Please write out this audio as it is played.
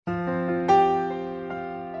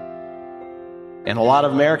And a lot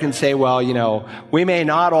of Americans say, well, we may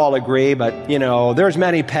not all agree, but, there's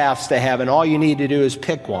many paths to heaven. All you need to do is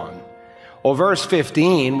pick one. Well, verse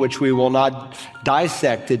 15, which we will not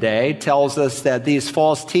dissect today, tells us that these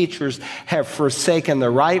false teachers have forsaken the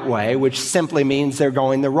right way, which simply means they're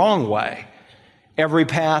going the wrong way. Every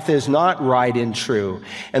path is not right and true.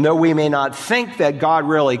 And though we may not think that God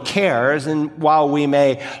really cares, and while we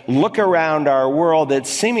may look around our world that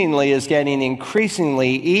seemingly is getting increasingly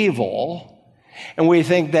evil, and we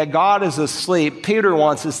think that God is asleep, Peter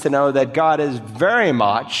wants us to know that God is very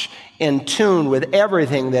much in tune with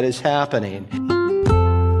everything that is happening.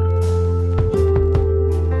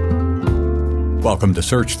 Welcome to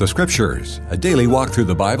Search the Scriptures, a daily walk through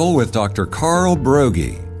the Bible with Dr. Carl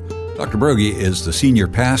Broggi. Dr. Broggi is the senior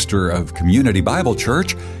pastor of Community Bible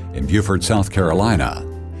Church in Beaufort, South Carolina.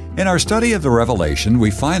 In our study of the Revelation,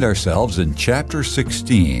 we find ourselves in chapter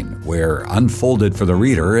 16, where unfolded for the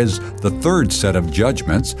reader is the third set of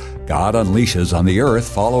judgments God unleashes on the earth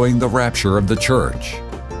following the rapture of the church.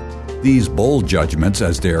 These bowl judgments,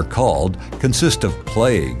 as they are called, consist of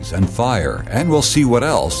plagues and fire, and we'll see what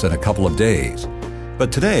else in a couple of days.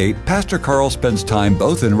 But today, Pastor Carl spends time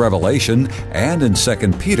both in Revelation and in 2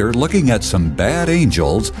 Peter looking at some bad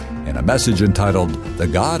angels in a message entitled, The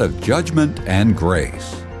God of Judgment and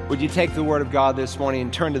Grace. Would you take the Word of God this morning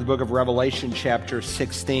and turn to the book of Revelation, chapter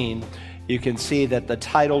 16? You can see that the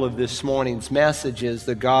title of this morning's message is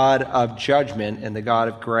The God of Judgment and the God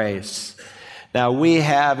of Grace. Now, we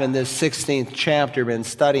have in this 16th chapter been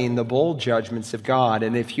studying the bowl judgments of God.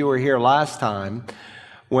 And if you were here last time,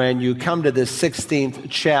 when you come to this 16th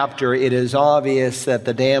chapter, it is obvious that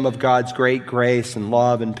the dam of God's great grace and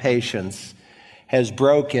love and patience has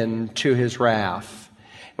broken to his wrath.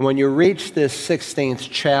 And when you reach this 16th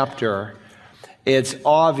chapter, it's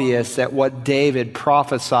obvious that what David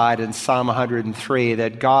prophesied in Psalm 103,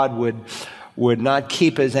 that God would not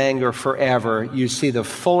keep his anger forever. You see the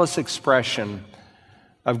fullest expression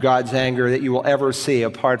of God's anger that you will ever see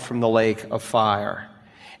apart from the lake of fire.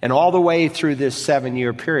 And all the way through this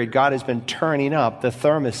 7-year period, God has been turning up the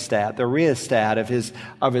thermostat, the rheostat of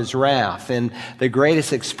his wrath. And the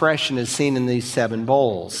greatest expression is seen in these 7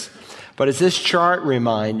 bowls. But as this chart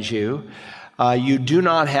reminds you, you do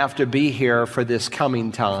not have to be here for this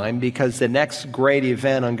coming time, because the next great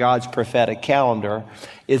event on God's prophetic calendar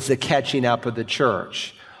is the catching up of the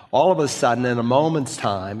church. All of a sudden, in a moment's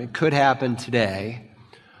time, it could happen today,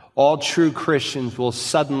 all true Christians will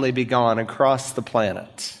suddenly be gone across the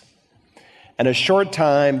planet. And a short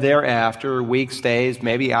time thereafter, weeks, days,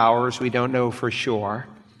 maybe hours, we don't know for sure,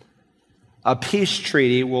 a peace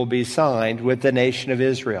treaty will be signed with the nation of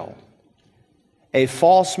Israel. A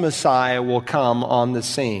false Messiah will come on the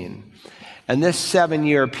scene. And this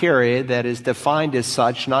 7-year period that is defined as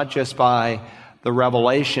such, not just by the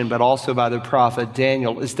Revelation, but also by the prophet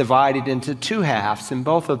Daniel, is divided into 2 halves in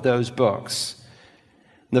both of those books.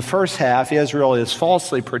 In the first half, Israel is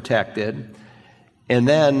falsely protected, and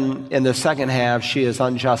then in the second half, she is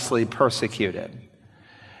unjustly persecuted.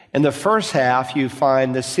 In the first half, you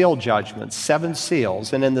find the seal judgments, 7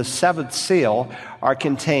 seals, and in the 7th seal are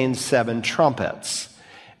contained 7 trumpets.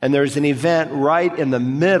 And there's an event right in the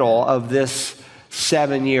middle of this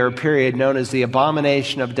 7-year period known as the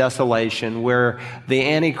abomination of desolation, where the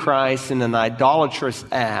Antichrist, in an idolatrous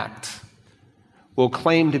act, will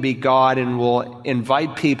claim to be God and will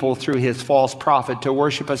invite people through his false prophet to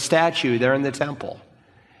worship a statue there in the temple.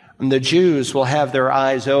 And the Jews will have their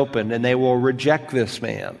eyes opened and they will reject this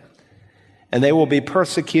man. And they will be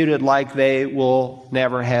persecuted like they will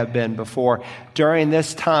never have been before. During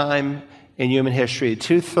this time in human history,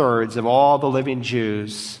 2/3 of all the living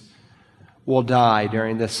Jews will die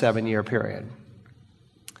during this 7-year period.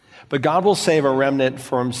 But God will save a remnant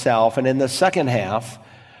for himself. And in the second half,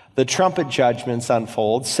 the trumpet judgments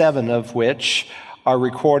unfold, 7 of which are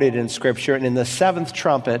recorded in Scripture. And in the 7th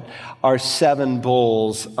trumpet are 7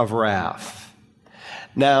 bowls of wrath.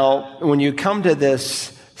 Now, when you come to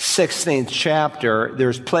this 16th chapter,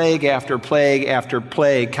 there's plague after plague after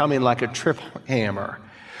plague coming like a trip hammer.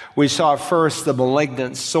 We saw first the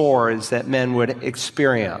malignant sores that men would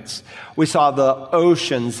experience. We saw the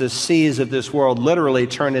oceans, the seas of this world literally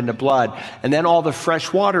turn into blood. And then all the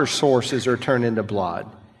fresh water sources are turned into blood.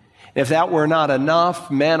 If that were not enough,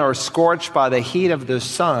 men are scorched by the heat of the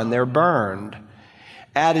sun. They're burned.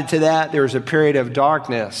 Added to that, there's a period of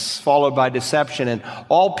darkness followed by deception. And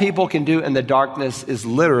all people can do in the darkness is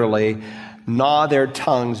literally gnaw their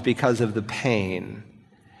tongues because of the pain.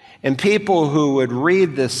 And people who would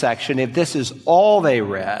read this section, if this is all they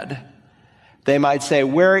read, they might say,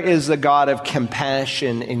 where is the God of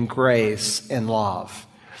compassion and grace and love?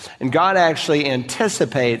 And God actually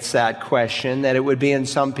anticipates that question, that it would be in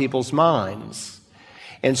some people's minds.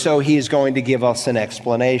 And so he's going to give us an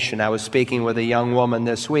explanation. I was speaking with a young woman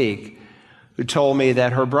this week who told me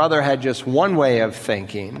that her brother had just one way of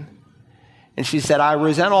thinking. And she said, I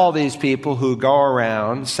resent all these people who go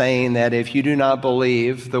around saying that if you do not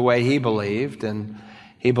believe the way he believed, and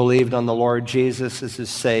he believed on the Lord Jesus as his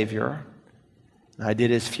Savior. I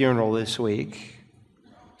did his funeral this week.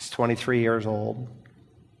 He's 23 years old.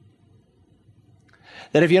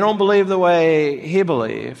 That if you don't believe the way he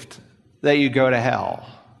believed, that you go to hell.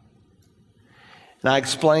 And I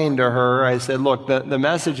explained to her, I said, look, the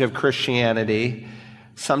message of Christianity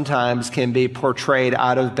sometimes can be portrayed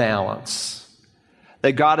out of balance.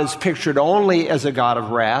 That God is pictured only as a God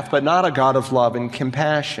of wrath, but not a God of love and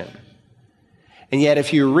compassion. And yet,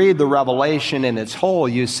 if you read the Revelation in its whole,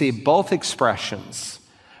 you see both expressions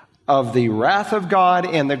of the wrath of God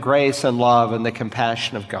and the grace and love and the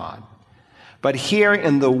compassion of God. But here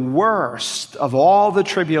in the worst of all the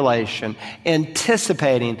tribulation,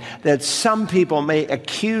 anticipating that some people may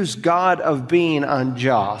accuse God of being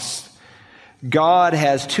unjust, God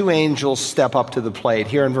has two angels step up to the plate.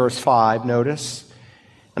 Here in verse 5, notice.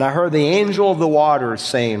 And I heard the angel of the waters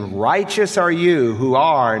saying, righteous are you who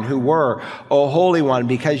are and who were, O Holy One,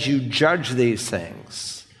 because you judge these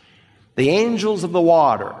things. The angels of the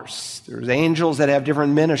waters. There's angels that have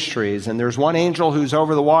different ministries, and there's one angel who's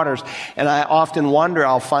over the waters. And I often wonder,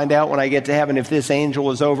 I'll find out when I get to heaven, if this angel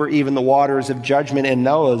is over even the waters of judgment in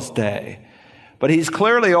Noah's day. But he's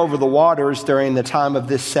clearly over the waters during the time of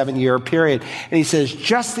this 7-year period. And he says,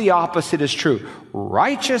 just the opposite is true.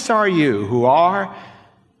 Righteous are you who are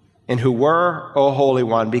and who were, O Holy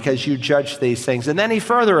One, because you judge these things. And then he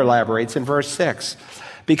further elaborates in verse 6.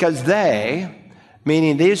 Because they,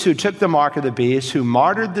 meaning these who took the mark of the beast, who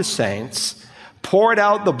martyred the saints, poured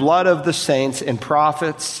out the blood of the saints and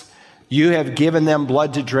prophets, you have given them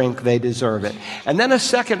blood to drink, they deserve it. And then a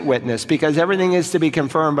second witness, because everything is to be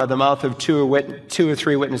confirmed by the mouth of two or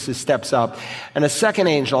three witnesses, steps up. And a second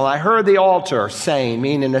angel, I heard the altar saying,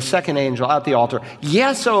 meaning a second angel at the altar,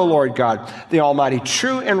 yes, O Lord God, the Almighty,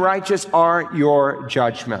 true and righteous are your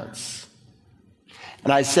judgments.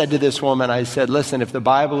 And I said to this woman, I said, listen, if the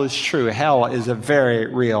Bible is true, hell is a very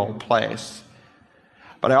real place.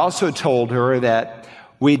 But I also told her that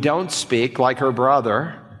we don't speak like her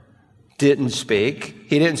brother didn't speak.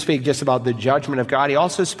 He didn't speak just about the judgment of God. He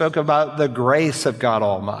also spoke about the grace of God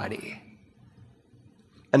Almighty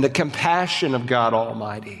and the compassion of God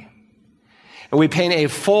Almighty. And we paint a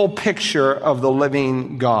full picture of the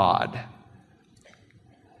living God.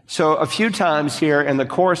 So a few times here in the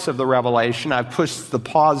course of the revelation, I've pushed the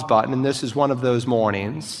pause button, and this is one of those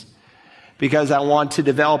mornings, because I want to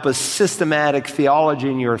develop a systematic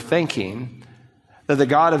theology in your thinking that the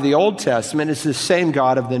God of the Old Testament is the same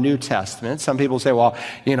God of the New Testament. Some people say, well,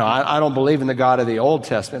 I don't believe in the God of the Old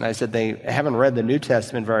Testament. I said they haven't read the New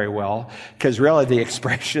Testament very well, because really the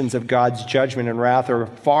expressions of God's judgment and wrath are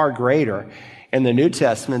far greater in the New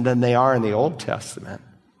Testament than they are in the Old Testament.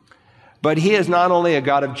 But he is not only a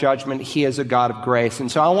God of judgment, he is a God of grace.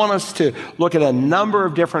 And so I want us to look at a number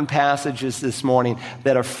of different passages this morning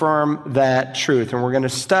that affirm that truth. And we're going to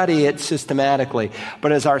study it systematically.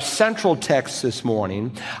 But as our central text this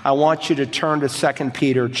morning, I want you to turn to 2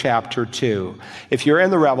 Peter chapter 2. If you're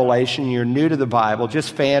in the Revelation, you're new to the Bible,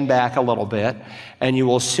 just fan back a little bit, and you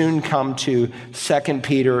will soon come to 2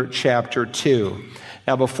 Peter chapter 2.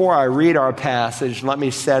 Now, before I read our passage, let me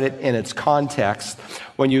set it in its context.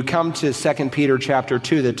 When you come to 2 Peter chapter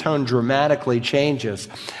 2, the tone dramatically changes,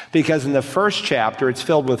 because in the first chapter, it's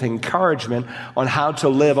filled with encouragement on how to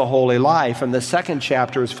live a holy life, and the second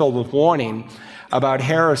chapter is filled with warning about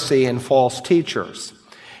heresy and false teachers.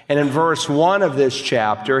 And in verse 1 of this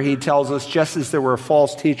chapter, he tells us, just as there were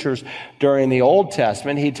false teachers during the Old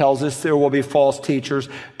Testament, he tells us there will be false teachers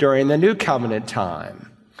during the New Covenant time.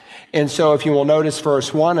 And so if you will notice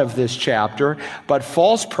verse 1 of this chapter, but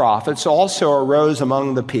false prophets also arose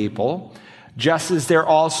among the people, just as there will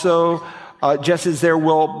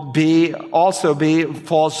also be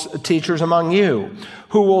false teachers among you,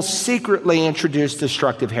 who will secretly introduce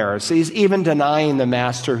destructive heresies, even denying the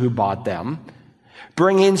master who bought them,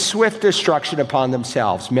 bringing swift destruction upon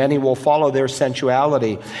themselves. Many will follow their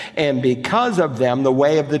sensuality, and because of them, the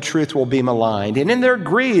way of the truth will be maligned. And in their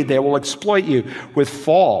greed, they will exploit you with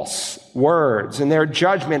false words, and their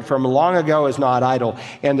judgment from long ago is not idle,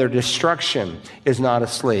 and their destruction is not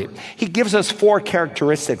asleep. He gives us 4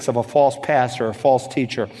 characteristics of a false pastor, a false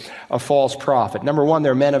teacher, a false prophet. Number 1,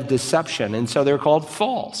 they're men of deception, and so they're called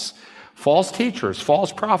false. False teachers,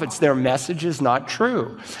 false prophets, their message is not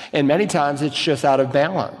true. And many times it's just out of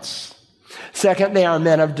balance. Second, they are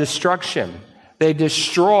men of destruction. They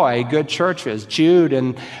destroy good churches. Jude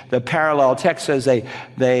in the parallel text says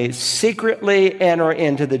they secretly enter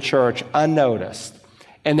into the church unnoticed,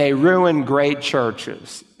 and they ruin great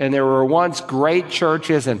churches. And there were once great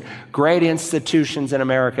churches and great institutions in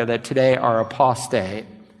America that today are apostate.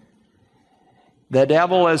 The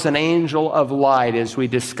devil is an angel of light, as we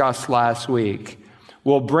discussed last week,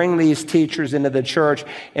 will bring these teachers into the church.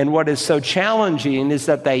 And what is so challenging is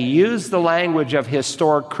that they use the language of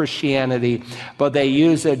historic Christianity, but they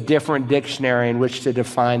use a different dictionary in which to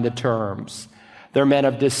define the terms. They're men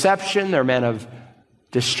of deception. They're men of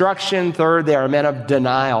destruction. Third, they are men of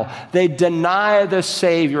denial. They deny the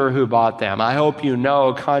Savior who bought them. I hope you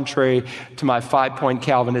know, contrary to my 5-point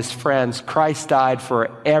Calvinist friends, Christ died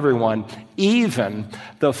for everyone, even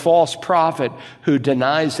the false prophet who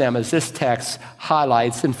denies them, as this text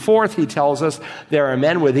highlights. And fourth, he tells us there are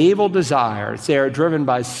men with evil desires. They are driven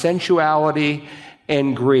by sensuality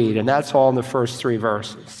and greed. And that's all in the first 3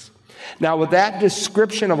 verses. Now, with that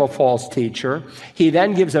description of a false teacher, he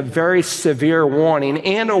then gives a very severe warning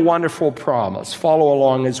and a wonderful promise. Follow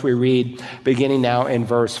along as we read, beginning now in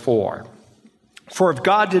verse 4. For if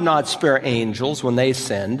God did not spare angels when they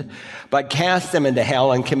sinned, but cast them into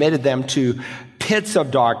hell and committed them to pits of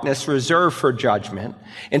darkness reserved for judgment,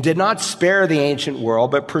 and did not spare the ancient world,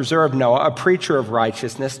 but preserved Noah, a preacher of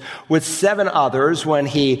righteousness, with 7 others when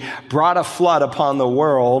he brought a flood upon the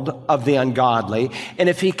world of the ungodly. And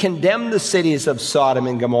if he condemned the cities of Sodom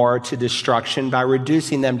and Gomorrah to destruction by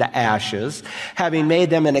reducing them to ashes, having made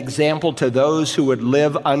them an example to those who would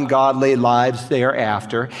live ungodly lives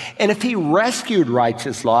thereafter, and if he rescued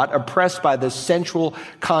righteous Lot, oppressed by the sensual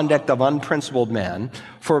conduct of unprincipled men,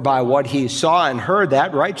 for by what he saw and heard,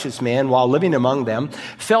 that righteous man, while living among them,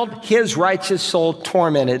 felt his righteous soul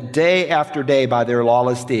tormented day after day by their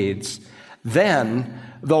lawless deeds. Then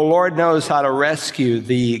the Lord knows how to rescue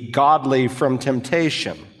the godly from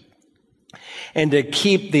temptation and to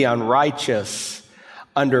keep the unrighteous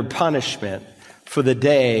under punishment for the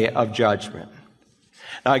day of judgment.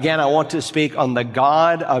 Now, again, I want to speak on the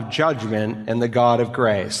God of judgment and the God of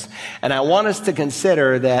grace. And I want us to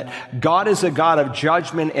consider that God is a God of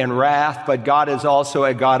judgment and wrath, but God is also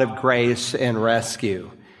a God of grace and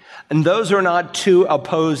rescue. And those are not two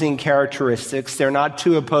opposing characteristics. They're not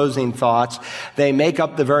two opposing thoughts. They make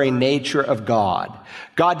up the very nature of God.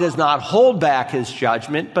 God does not hold back his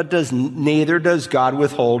judgment, but neither does God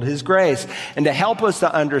withhold his grace. And to help us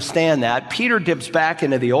to understand that, Peter dips back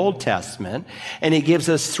into the Old Testament, and he gives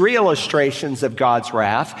us 3 illustrations of God's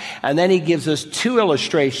wrath, and then he gives us 2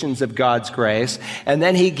 illustrations of God's grace, and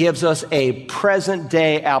then he gives us a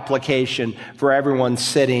present-day application for everyone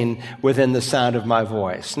sitting within the sound of my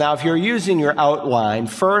voice. Now, if you're using your outline,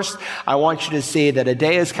 first, I want you to see that a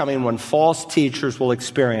day is coming when false teachers will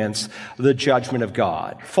experience the judgment of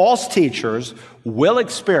God. False teachers will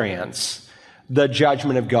experience the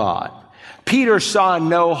judgment of God. Peter saw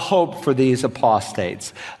no hope for these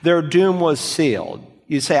apostates. Their doom was sealed.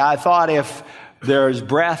 You say, I thought if there's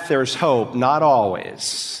breath, there's hope. Not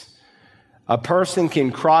always. A person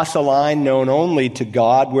can cross a line known only to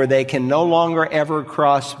God where they can no longer ever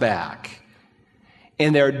cross back.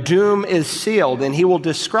 And their doom is sealed, and he will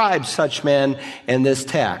describe such men in this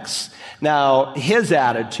text. Now, his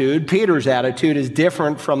attitude, Peter's attitude, is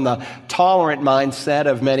different from the tolerant mindset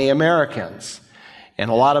of many Americans.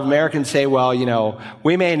 And a lot of Americans say, well,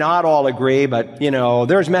 we may not all agree, but,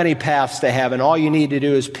 there's many paths to heaven. All you need to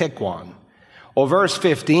do is pick one. Well, verse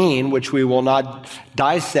 15, which we will not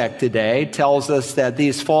dissect today, tells us that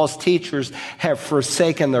these false teachers have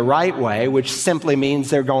forsaken the right way, which simply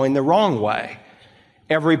means they're going the wrong way.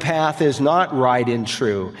 Every path is not right and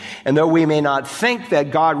true. And though we may not think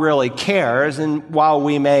that God really cares, and while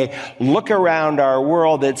we may look around our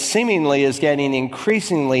world that seemingly is getting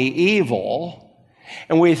increasingly evil,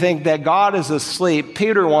 and we think that God is asleep,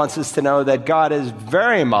 Peter wants us to know that God is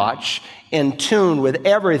very much in tune with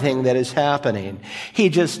everything that is happening. He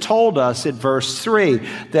just told us at verse 3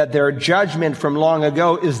 that their judgment from long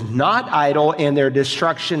ago is not idle and their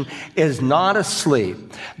destruction is not asleep.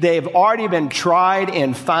 They've already been tried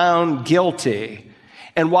and found guilty.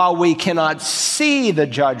 And while we cannot see the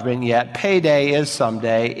judgment yet, payday is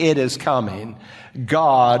someday, it is coming.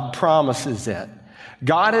 God promises it.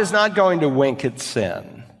 God is not going to wink at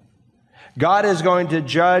sin. God is going to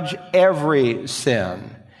judge every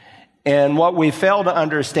sin. And what we fail to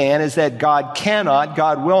understand is that God cannot,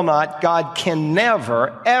 God will not, God can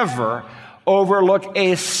never, ever overlook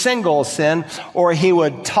a single sin, or he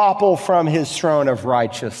would topple from his throne of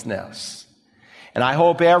righteousness. And I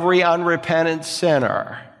hope every unrepentant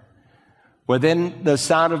sinner within the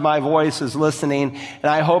sound of my voice is listening,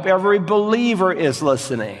 and I hope every believer is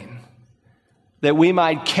listening, that we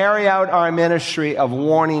might carry out our ministry of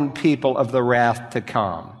warning people of the wrath to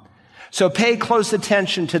come. So pay close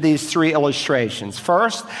attention to these three illustrations.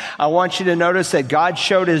 First, I want you to notice that God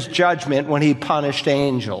showed his judgment when he punished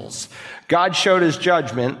angels. God showed his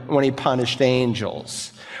judgment when he punished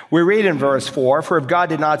angels. We read in verse 4, "For if God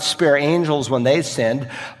did not spare angels when they sinned,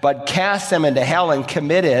 but cast them into hell and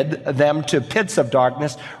committed them to pits of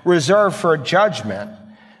darkness reserved for judgment."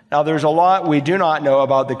 Now, there's a lot we do not know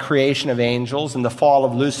about the creation of angels and the fall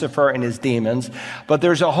of Lucifer and his demons, but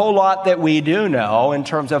there's a whole lot that we do know in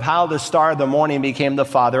terms of how the star of the morning became the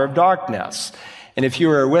father of darkness. And if you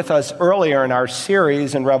were with us earlier in our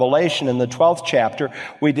series in Revelation in the 12th chapter,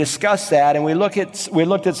 we discussed that, and we looked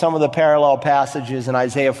at some of the parallel passages in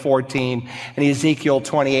Isaiah 14 and Ezekiel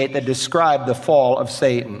 28 that describe the fall of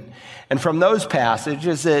Satan. And from those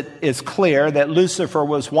passages, it is clear that Lucifer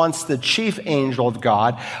was once the chief angel of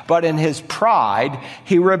God, but in his pride,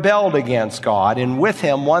 he rebelled against God, and with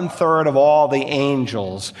him 1/3 of all the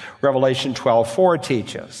angels, Revelation 12:4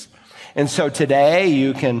 teaches. And so today,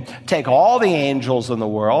 you can take all the angels in the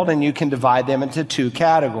world, and you can divide them into two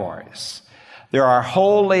categories. There are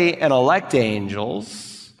holy and elect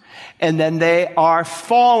angels, and then they are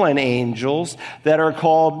fallen angels that are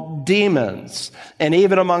called demons. And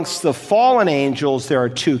even amongst the fallen angels, there are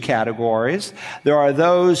two categories. There are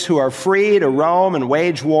those who are free to roam and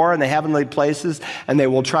wage war in the heavenly places, and they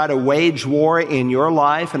will try to wage war in your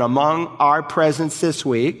life and among our presence this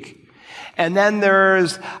week. And then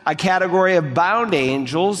there's a category of bound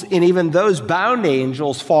angels, and even those bound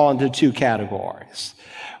angels fall into two categories.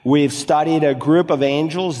 We've studied a group of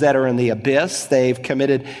angels that are in the abyss. They've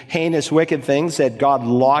committed heinous, wicked things that God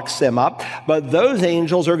locks them up. But those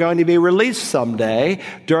angels are going to be released someday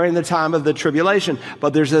during the time of the tribulation.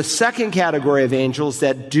 But there's a second category of angels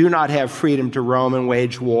that do not have freedom to roam and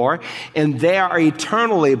wage war, and they are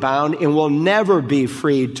eternally bound and will never be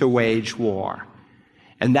freed to wage war.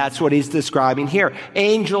 And that's what he's describing here.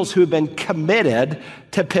 Angels who've been committed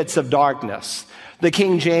to pits of darkness. The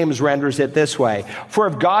King James renders it this way: "For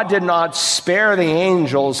if God did not spare the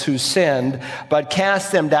angels who sinned, but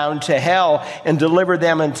cast them down to hell and delivered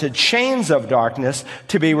them into chains of darkness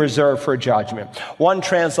to be reserved for judgment." One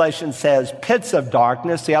translation says pits of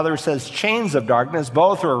darkness. The other says chains of darkness.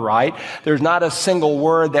 Both are right. There's not a single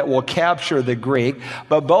word that will capture the Greek,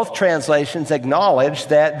 but both translations acknowledge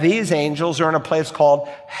that these angels are in a place called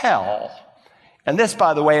hell. And this,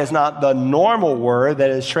 by the way, is not the normal word that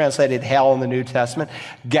is translated hell in the New Testament,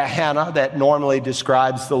 Gehenna, that normally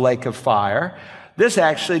describes the lake of fire. This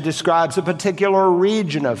actually describes a particular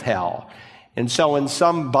region of hell. And so in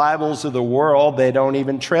some Bibles of the world, they don't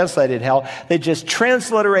even translate it hell. They just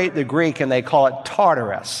transliterate the Greek and they call it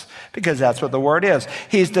Tartarus, because that's what the word is.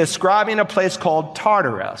 He's describing a place called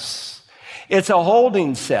Tartarus. It's a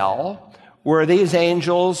holding cell where these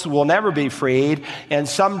angels will never be freed, and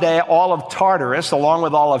someday all of Tartarus, along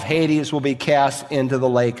with all of Hades, will be cast into the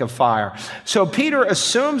lake of fire. So Peter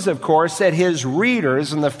assumes, of course, that his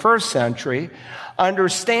readers in the first century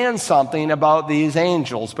understand something about these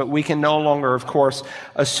angels, but we can no longer, of course,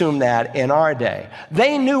 assume that in our day.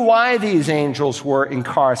 They knew why these angels were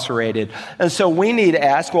incarcerated, and so we need to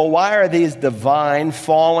ask, well, why are these divine,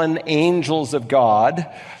 fallen angels of God,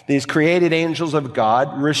 these created angels of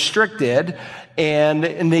God, restricted and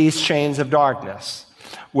in these chains of darkness?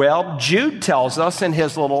 Well, Jude tells us in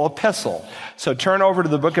his little epistle. So turn over to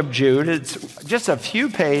the book of Jude. It's just a few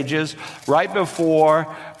pages right before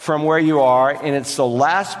from where you are, and it's the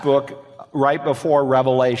last book right before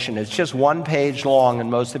Revelation. It's just one page long in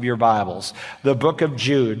most of your Bibles, the book of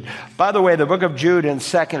Jude. By the way, the book of Jude and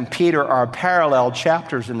 2 Peter are parallel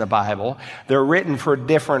chapters in the Bible. They're written for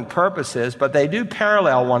different purposes, but they do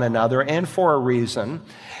parallel one another, and for a reason.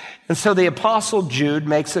 And so the Apostle Jude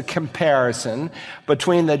makes a comparison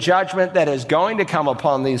between the judgment that is going to come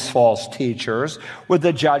upon these false teachers with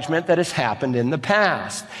the judgment that has happened in the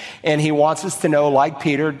past. And he wants us to know, like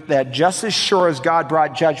Peter, that just as sure as God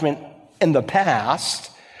brought judgment in the past,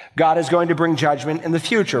 God is going to bring judgment in the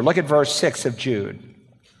future. Look at verse 6 of Jude.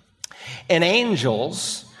 "And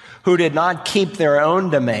angels who did not keep their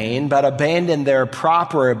own domain, but abandoned their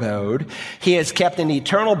proper abode, he has kept in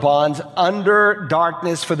eternal bonds under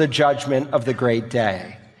darkness for the judgment of the great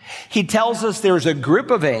day." He tells us there's a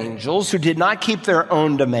group of angels who did not keep their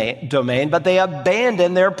own domain, but they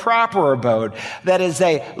abandoned their proper abode. That is,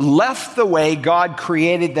 they left the way God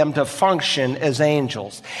created them to function as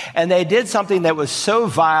angels. And they did something that was so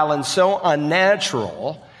vile and so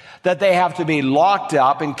unnatural that they have to be locked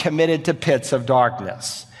up and committed to pits of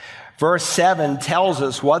darkness. Verse 7 tells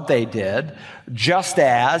us what they did, just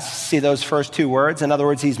as, see those first two words? In other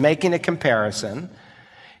words, he's making a comparison.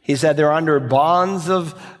 He said they're under bonds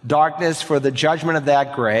of darkness for the judgment of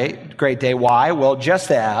that great day. Why? Well, just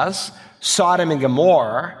as Sodom and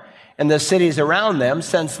Gomorrah and the cities around them,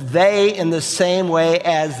 since they, in the same way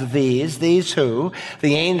as these who?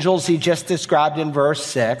 The angels he just described in verse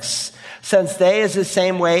 6, since they, is the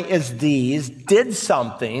same way as these, did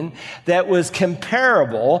something that was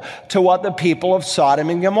comparable to what the people of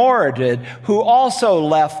Sodom and Gomorrah did, who also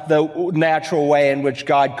left the natural way in which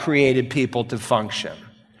God created people to function.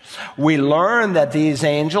 We learn that these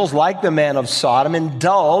angels, like the men of Sodom,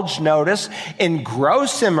 indulged, notice, in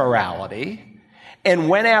gross immorality and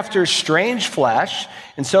went after strange flesh.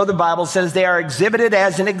 And so the Bible says they are exhibited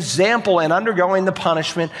as an example in undergoing the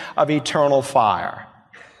punishment of eternal fire.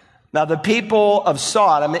 Now, the people of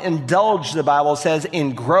Sodom indulged, the Bible says,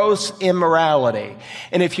 in gross immorality.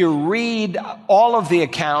 And if you read all of the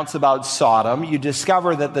accounts about Sodom, you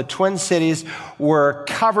discover that the twin cities were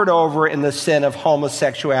covered over in the sin of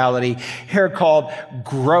homosexuality, here called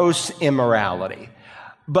gross immorality.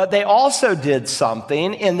 But they also did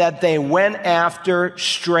something in that they went after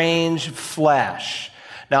strange flesh.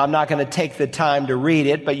 Now, I'm not going to take the time to read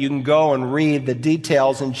it, but you can go and read the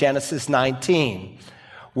details in Genesis 19.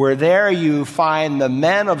 Where there you find the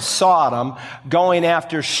men of Sodom going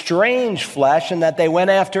after strange flesh, and that they went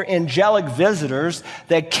after angelic visitors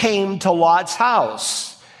that came to Lot's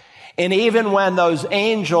house. And even when those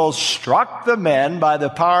angels struck the men by the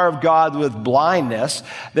power of God with blindness,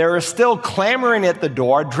 they were still clamoring at the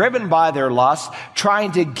door, driven by their lust,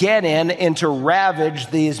 trying to get in and to ravage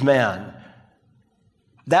these men.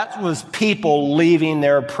 That was people leaving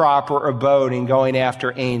their proper abode and going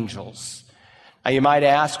after angels. Now you might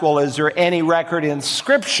ask, well, is there any record in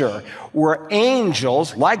Scripture where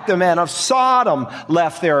angels, like the men of Sodom,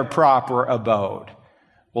 left their proper abode?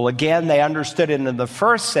 Well, again, they understood it in the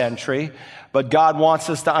first century, but God wants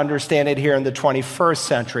us to understand it here in the 21st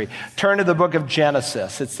century. Turn to the book of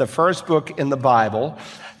Genesis. It's the first book in the Bible.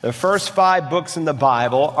 The first 5 books in the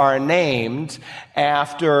Bible are named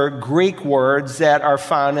after Greek words that are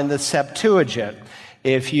found in the Septuagint.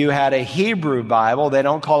 If you had a Hebrew Bible, they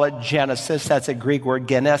don't call it Genesis. That's a Greek word,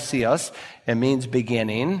 genesios. It means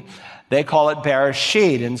beginning. They call it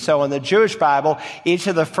Bereshit. And so in the Jewish Bible, each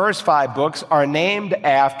of the first 5 books are named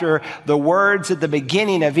after the words at the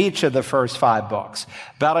beginning of each of the first 5 books.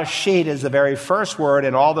 Bereshit is the very first word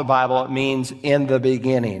in all the Bible. It means in the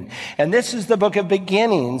beginning. And this is the book of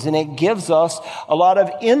beginnings, and it gives us a lot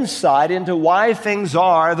of insight into why things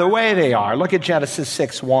are the way they are. Look at Genesis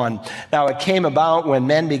 6:1. Now it came about when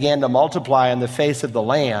men began to multiply on the face of the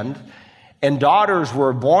land, and daughters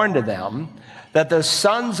were born to them, that the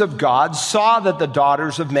sons of God saw that the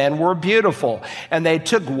daughters of men were beautiful, and they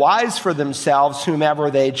took wives for themselves whomever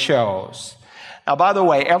they chose. Now, by the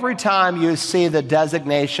way, every time you see the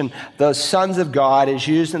designation, the sons of God, is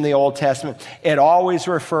used in the Old Testament, it always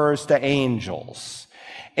refers to angels.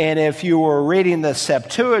 And if you were reading the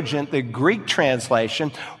Septuagint, the Greek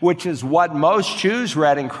translation, which is what most Jews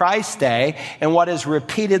read in Christ's day, and what is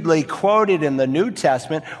repeatedly quoted in the New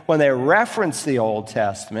Testament when they reference the Old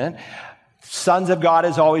Testament, sons of God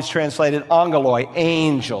is always translated angeloi,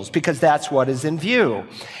 angels, because that's what is in view.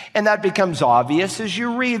 And that becomes obvious as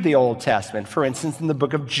you read the Old Testament. For instance, in the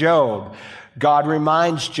book of Job, God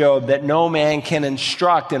reminds Job that no man can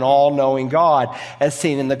instruct an all-knowing God, as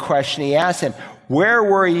seen in the question he asked him, "Where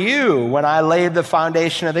were you when I laid the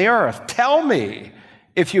foundation of the earth? Tell me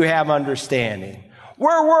if you have understanding.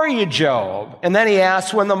 Where were you, Job?" And then he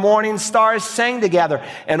asks, "When the morning stars sang together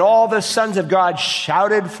and all the sons of God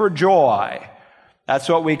shouted for joy." That's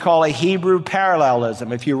what we call a Hebrew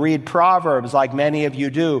parallelism. If you read Proverbs, like many of you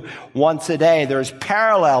do once a day, there's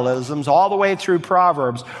parallelisms all the way through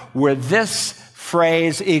Proverbs where this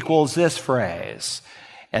phrase equals this phrase.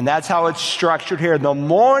 And that's how it's structured here. The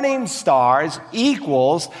morning stars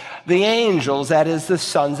equals the angels, that is, the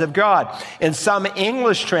sons of God. And some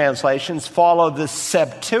English translations follow the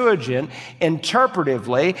Septuagint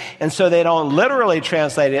interpretively, and so they don't literally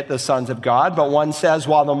translate it the sons of God, but one says,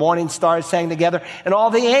 while the morning stars sang together, and all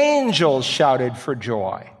the angels shouted for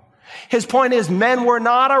joy. His point is, men were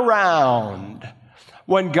not around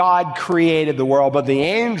when God created the world, but the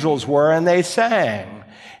angels were, and they sang.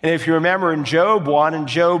 And if you remember in Job 1 and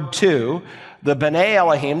Job 2, the B'nai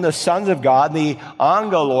Elohim, the sons of God, the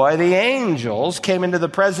angeloi, the angels, came into the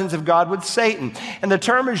presence of God with Satan. And the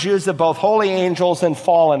term is used of both holy angels and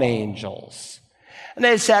fallen angels. And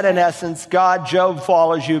they said, in essence, God, Job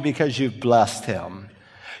follows you because you've blessed him.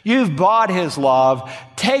 You've bought his love.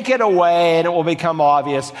 Take it away and it will become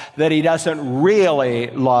obvious that he doesn't really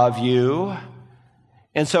love you.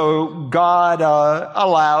 And so God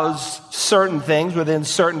allows certain things within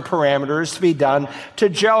certain parameters to be done to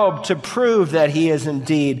Job to prove that he is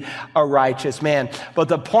indeed a righteous man. But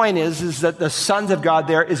the point is that the sons of God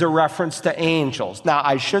there is a reference to angels. Now,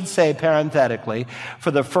 I should say parenthetically,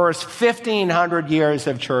 for the first 1,500 years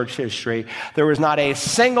of church history, there was not a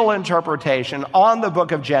single interpretation on the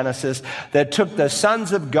book of Genesis that took the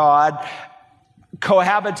sons of God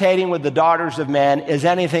cohabitating with the daughters of men is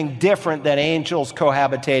anything different than angels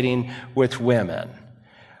cohabitating with women.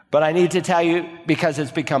 But I need to tell you, because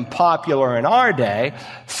it's become popular in our day,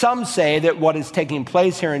 some say that what is taking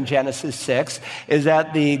place here in Genesis 6 is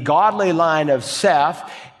that the godly line of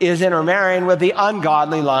Seth is intermarrying with the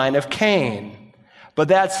ungodly line of Cain. But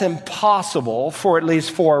that's impossible for at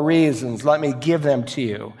least 4 reasons. Let me give them to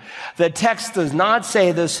you. The text does not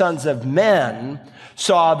say the sons of men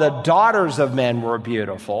saw the daughters of men were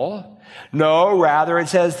beautiful. No, rather it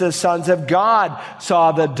says the sons of God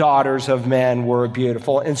saw the daughters of men were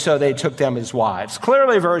beautiful, and so they took them as wives.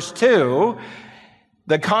 Clearly, verse 2,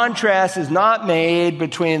 the contrast is not made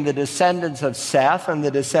between the descendants of Seth and the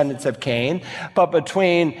descendants of Cain, but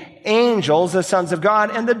between angels, the sons of God,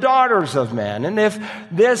 and the daughters of men. And if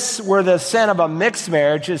this were the sin of a mixed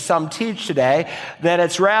marriage, as some teach today, then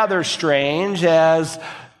it's rather strange, as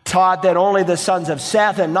taught that only the sons of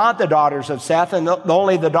Seth and not the daughters of Seth, and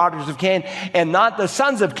only the daughters of Cain and not the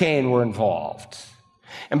sons of Cain were involved.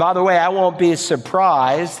 And by the way, I won't be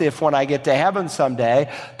surprised if when I get to heaven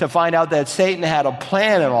someday to find out that Satan had a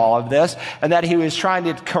plan in all of this and that he was trying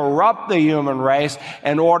to corrupt the human race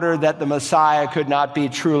in order that the Messiah could not be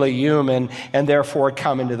truly human and therefore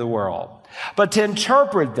come into the world. But to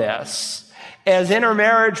interpret this as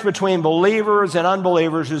intermarriage between believers and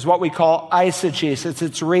unbelievers is what we call eisegesis.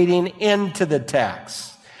 It's reading into the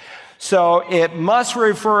text. So it must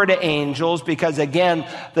refer to angels because, again,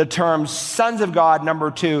 the term sons of God,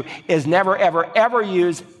 number 2, is never, ever, ever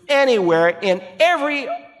used anywhere in every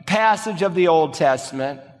passage of the Old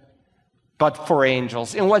Testament but for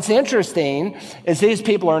angels. And what's interesting is these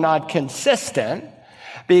people are not consistent,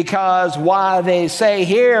 because while they say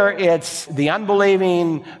here it's the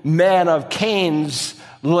unbelieving men of Cain's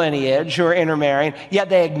lineage who are intermarrying, yet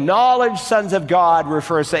they acknowledge sons of God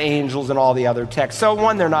refers to angels in all the other texts. So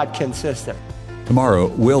one, they're not consistent. Tomorrow,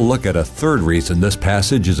 we'll look at a third reason this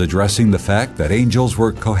passage is addressing the fact that angels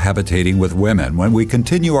were cohabitating with women when we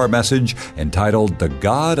continue our message entitled The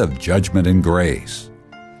God of Judgment and Grace.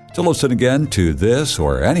 To listen again to this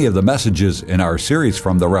or any of the messages in our series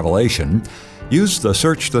from the Revelation, use the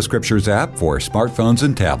Search the Scriptures app for smartphones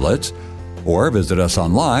and tablets, or visit us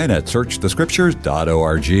online at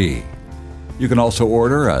searchthescriptures.org. You can also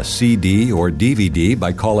order a CD or DVD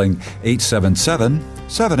by calling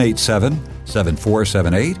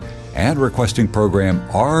 877-787-7478 and requesting program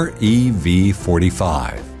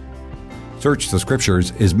REV45. Search the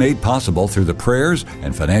Scriptures is made possible through the prayers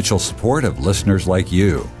and financial support of listeners like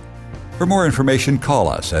you. For more information, call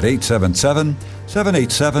us at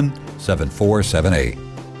 877-787-7478.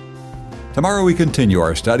 Tomorrow we continue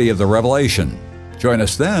our study of the Revelation. Join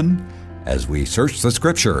us then as we search the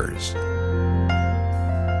Scriptures.